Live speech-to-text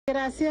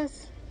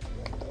gracias.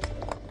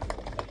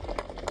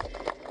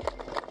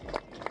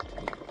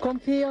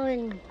 Confío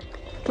en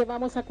que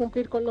vamos a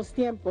cumplir con los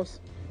tiempos.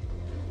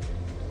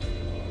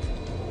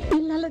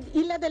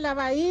 Isla de la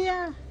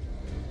Bahía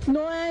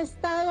no ha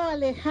estado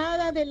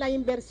alejada de la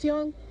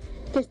inversión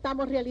que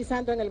estamos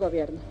realizando en el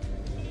gobierno.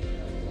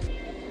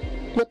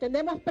 Lo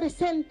tenemos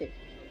presente.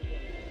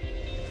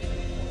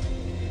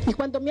 Y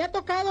cuando me ha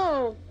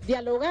tocado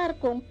dialogar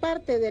con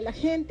parte de la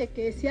gente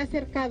que se ha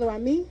acercado a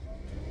mí,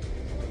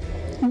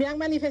 me han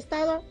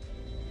manifestado: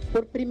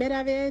 por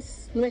primera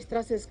vez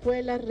nuestras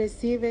escuelas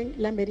reciben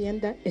la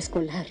merienda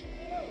escolar.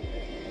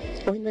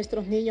 Hoy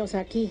nuestros niños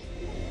aquí,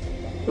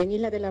 en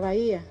Isla de la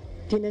Bahía,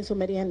 tienen su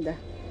merienda.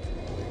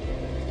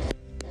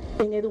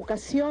 En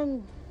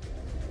educación,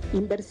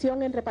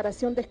 inversión en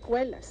reparación de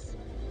escuelas.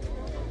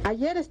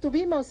 Ayer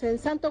estuvimos en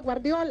Santo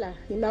Guardiola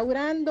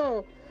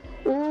inaugurando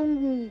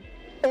un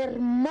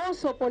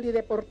hermoso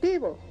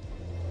polideportivo,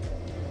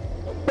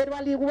 pero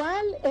al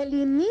igual el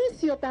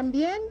inicio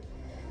también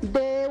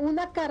de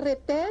una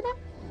carretera,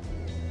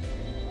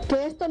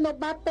 que esto nos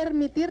va a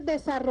permitir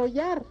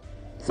desarrollar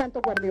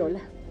Santo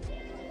Guardiola.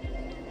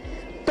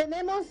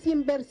 Tenemos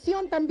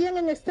inversión también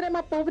en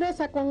extrema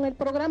pobreza con el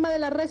programa de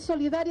la Red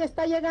Solidaria,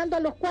 está llegando a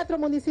los 4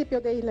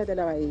 municipios de Isla de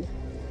la Bahía.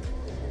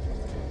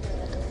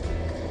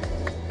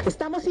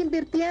 Estamos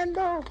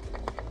invirtiendo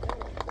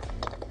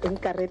en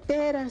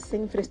carreteras,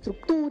 en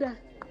infraestructura,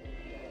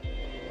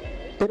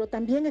 pero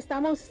también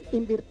estamos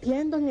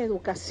invirtiendo en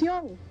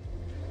educación.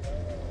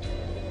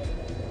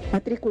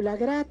 Matrícula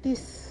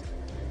gratis,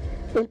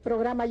 el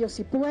programa Yo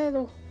Sí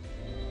Puedo,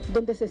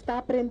 donde se está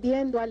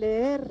aprendiendo a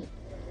leer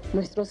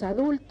nuestros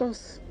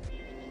adultos.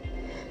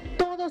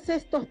 Todos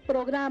estos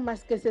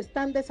programas que se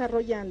están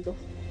desarrollando,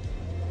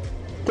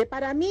 que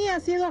para mí ha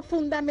sido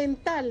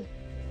fundamental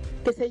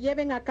que se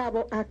lleven a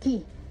cabo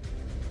aquí,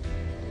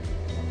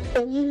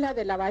 en Isla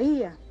de la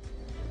Bahía,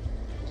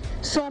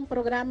 son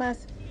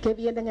programas que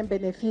vienen en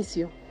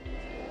beneficio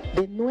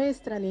de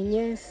nuestra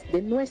niñez,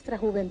 de nuestra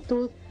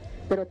juventud,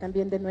 pero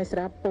también de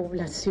nuestra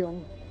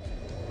población.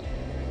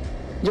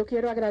 Yo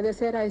quiero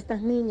agradecer a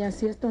estas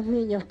niñas y estos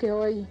niños que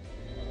hoy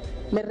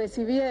me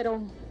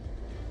recibieron,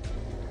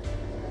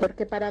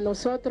 porque para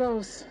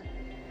nosotros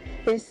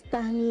es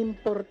tan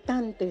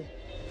importante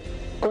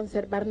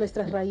conservar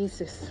nuestras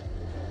raíces.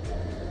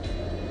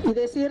 Y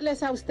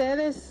decirles a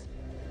ustedes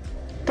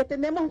que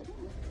tenemos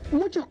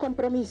muchos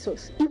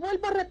compromisos. Y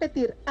vuelvo a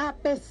repetir, a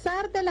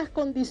pesar de las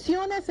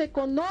condiciones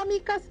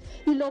económicas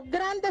y los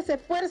grandes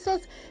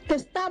esfuerzos que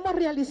estamos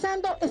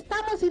realizando,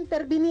 estamos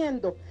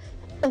interviniendo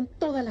en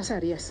todas las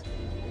áreas.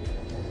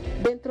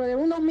 Dentro de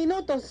unos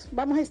minutos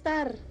vamos a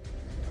estar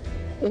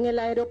en el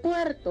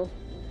aeropuerto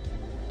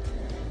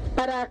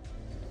para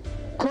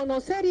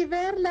conocer y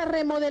ver la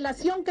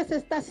remodelación que se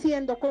está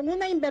haciendo con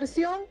una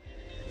inversión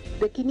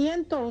de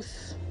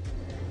 500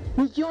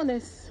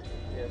 millones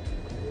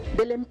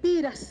de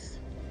lempiras,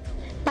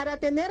 para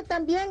tener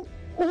también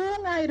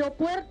un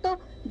aeropuerto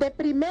de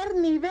primer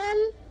nivel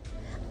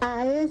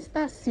a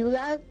esta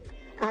ciudad,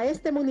 a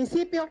este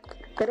municipio,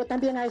 pero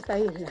también a esta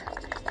isla.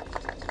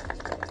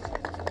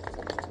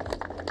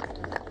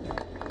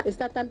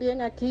 Está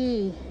también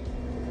aquí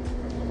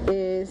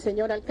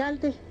señor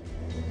alcalde,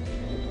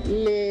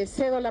 le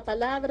cedo la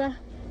palabra.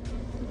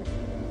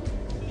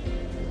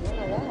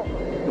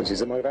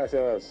 Muchísimas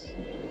gracias,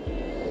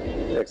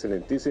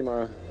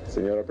 excelentísima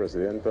señora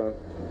presidenta.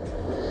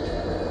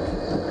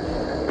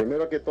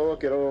 Primero que todo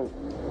quiero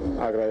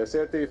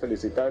agradecerte y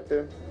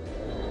felicitarte,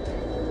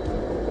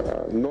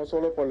 no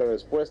solo por la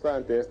respuesta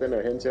ante esta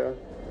emergencia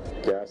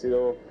que ha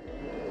sido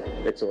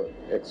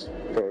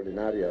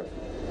extraordinaria.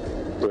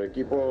 Tu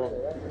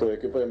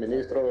equipo de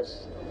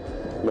ministros,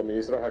 los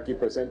ministros aquí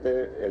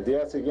presentes, el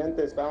día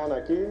siguiente estaban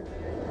aquí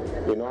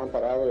y no han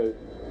parado de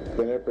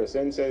tener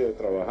presencia y de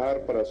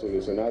trabajar para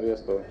solucionar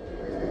esto.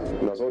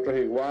 Nosotros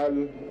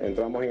igual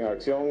entramos en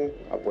acción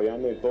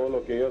apoyando en todo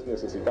lo que ellos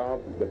necesitaban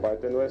de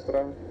parte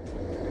nuestra,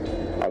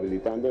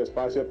 habilitando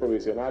espacios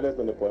provisionales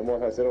donde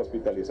podemos hacer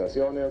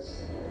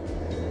hospitalizaciones.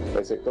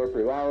 El sector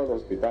privado,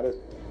 los hospitales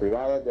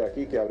privados de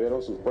aquí que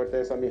abrieron sus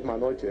puertas esa misma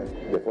noche,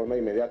 de forma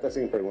inmediata,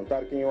 sin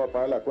preguntar quién iba a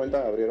pagar la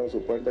cuenta, abrieron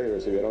sus puertas y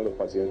recibieron los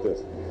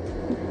pacientes.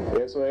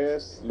 Eso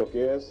es lo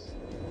que es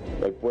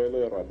el pueblo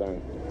de Roatán.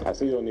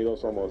 Así de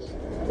unidos somos.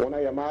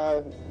 Una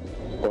llamada,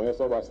 con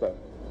eso basta.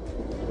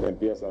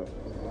 Empieza.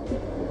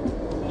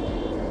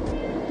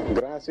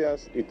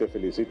 Gracias y te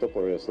felicito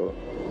por eso.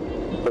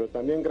 Pero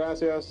también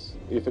gracias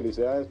y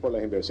felicidades por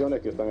las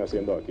inversiones que están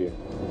haciendo aquí.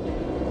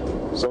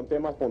 Son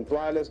temas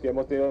puntuales que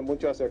hemos tenido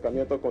mucho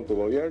acercamiento con tu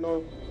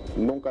gobierno.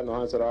 Nunca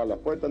nos han cerrado las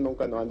puertas,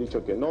 nunca nos han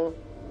dicho que no.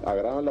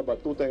 Agarraron la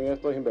batuta en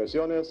estas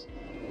inversiones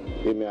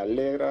y me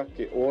alegra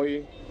que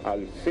hoy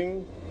al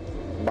fin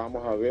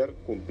vamos a ver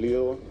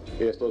cumplido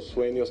estos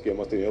sueños que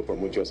hemos tenido por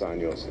muchos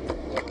años.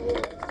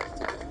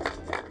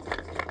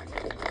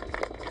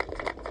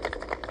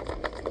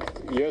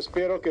 Yo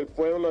espero que el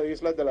pueblo de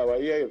Islas de la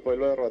Bahía y el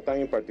pueblo de Roatán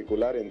en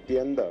particular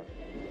entienda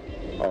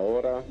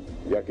ahora,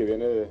 ya que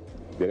viene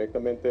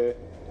directamente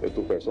de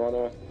tu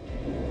persona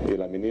y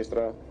la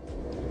ministra,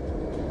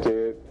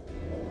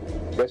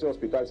 ese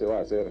hospital se va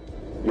a hacer.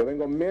 Yo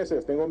tengo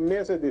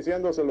meses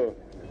diciéndoselo,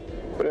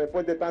 pero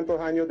después de tantos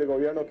años de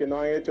gobierno que no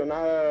han hecho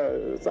nada,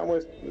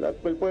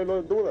 el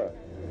pueblo duda,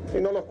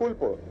 y no los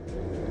culpo.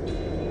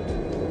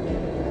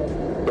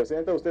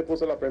 Presidente, usted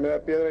puso la primera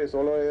piedra y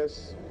solo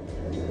es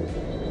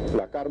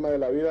la karma de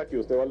la vida que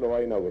usted lo va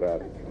a inaugurar.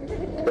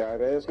 Te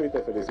agradezco y te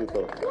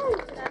felicito.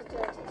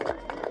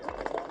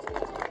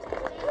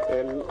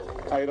 El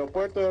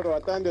aeropuerto de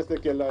Roatán, desde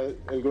que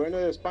el gobierno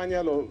de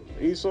España lo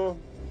hizo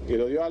y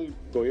lo dio al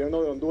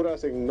gobierno de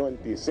Honduras en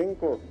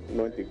 95,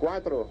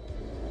 94,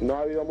 no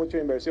ha habido mucha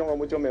inversión o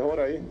mucho mejor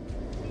ahí.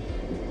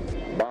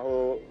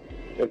 Bajo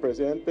el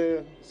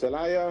presidente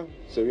Zelaya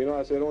se vino a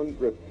hacer un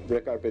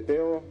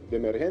recarpeteo de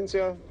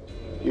emergencia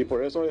y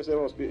por eso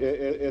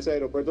ese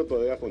aeropuerto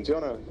todavía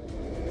funciona.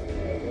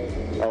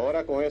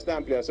 Ahora con esta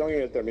ampliación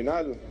en el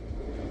terminal,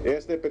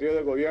 este periodo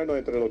de gobierno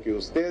entre lo que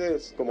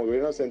ustedes como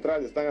gobierno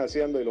central están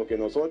haciendo y lo que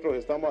nosotros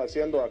estamos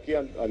haciendo aquí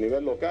a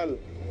nivel local,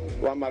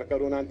 va a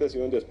marcar un antes y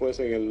un después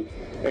en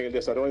el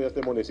desarrollo de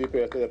este municipio y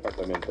de este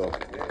departamento.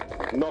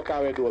 No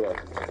cabe duda.